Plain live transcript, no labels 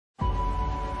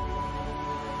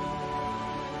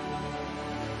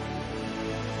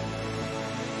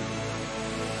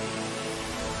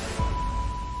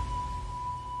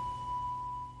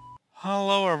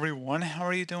Hello everyone, how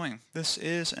are you doing? This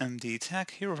is MD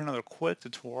Tech here with another quick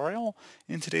tutorial.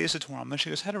 In today's tutorial, I'm going to show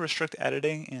you guys how to restrict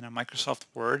editing in a Microsoft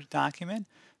Word document.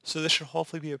 So this should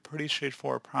hopefully be a pretty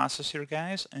straightforward process here,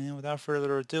 guys. And without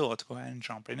further ado, let's go ahead and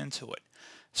jump right into it.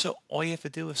 So all you have to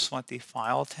do is select the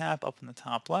File tab up in the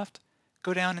top left,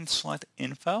 go down and select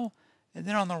Info, and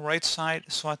then on the right side,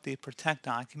 select the Protect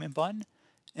Document button.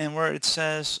 And where it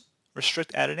says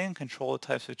Restrict Editing, control the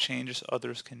types of changes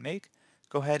others can make,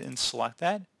 go ahead and select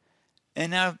that.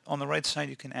 And now on the right side,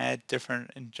 you can add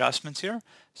different adjustments here.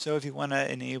 So if you want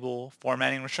to enable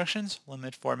formatting restrictions,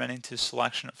 limit formatting to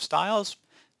selection of styles,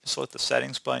 select the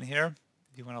settings button here.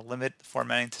 If you want to limit the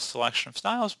formatting to selection of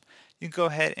styles, you can go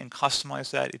ahead and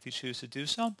customize that if you choose to do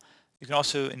so. You can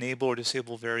also enable or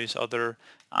disable various other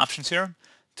options here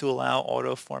to allow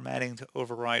auto formatting to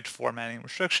override formatting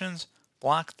restrictions,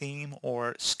 block theme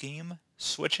or scheme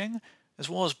switching, as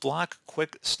well as block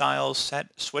quick style set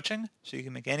switching. So you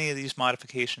can make any of these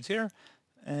modifications here.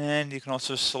 And you can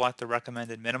also select the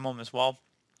recommended minimum as well,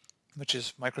 which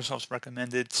is Microsoft's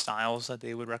recommended styles that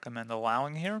they would recommend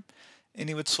allowing here. And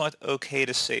you would select OK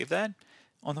to save that.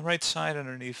 On the right side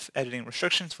underneath editing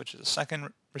restrictions, which is the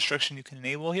second restriction you can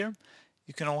enable here,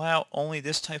 you can allow only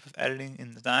this type of editing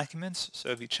in the documents. So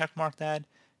if you check mark that,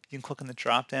 you can click on the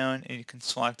drop down and you can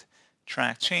select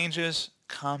track changes,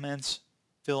 comments,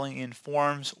 filling in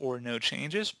forms, or no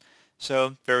changes.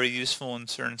 So very useful in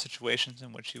certain situations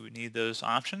in which you would need those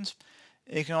options.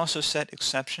 And you can also set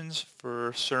exceptions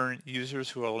for certain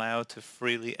users who are allowed to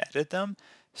freely edit them.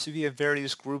 So if you have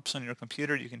various groups on your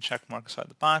computer, you can check mark inside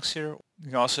the box here. You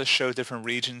can also show different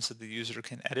regions that the user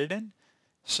can edit in.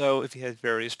 So if you had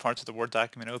various parts of the Word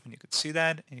document open, you could see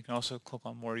that. And you can also click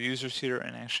on more users here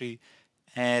and actually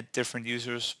add different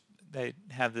users that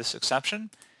have this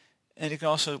exception. And you can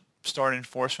also start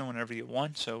enforcement whenever you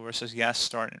want. So where it says yes,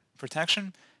 start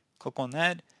protection, click on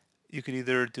that. You could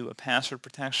either do a password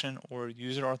protection or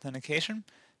user authentication.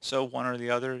 So one or the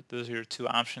other, those are your two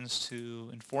options to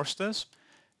enforce this.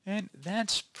 And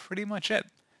that's pretty much it.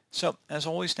 So as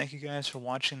always, thank you guys for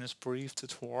watching this brief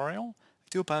tutorial. I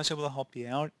do hope I was able to help you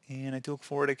out, and I do look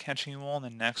forward to catching you all in the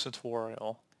next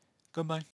tutorial. Goodbye.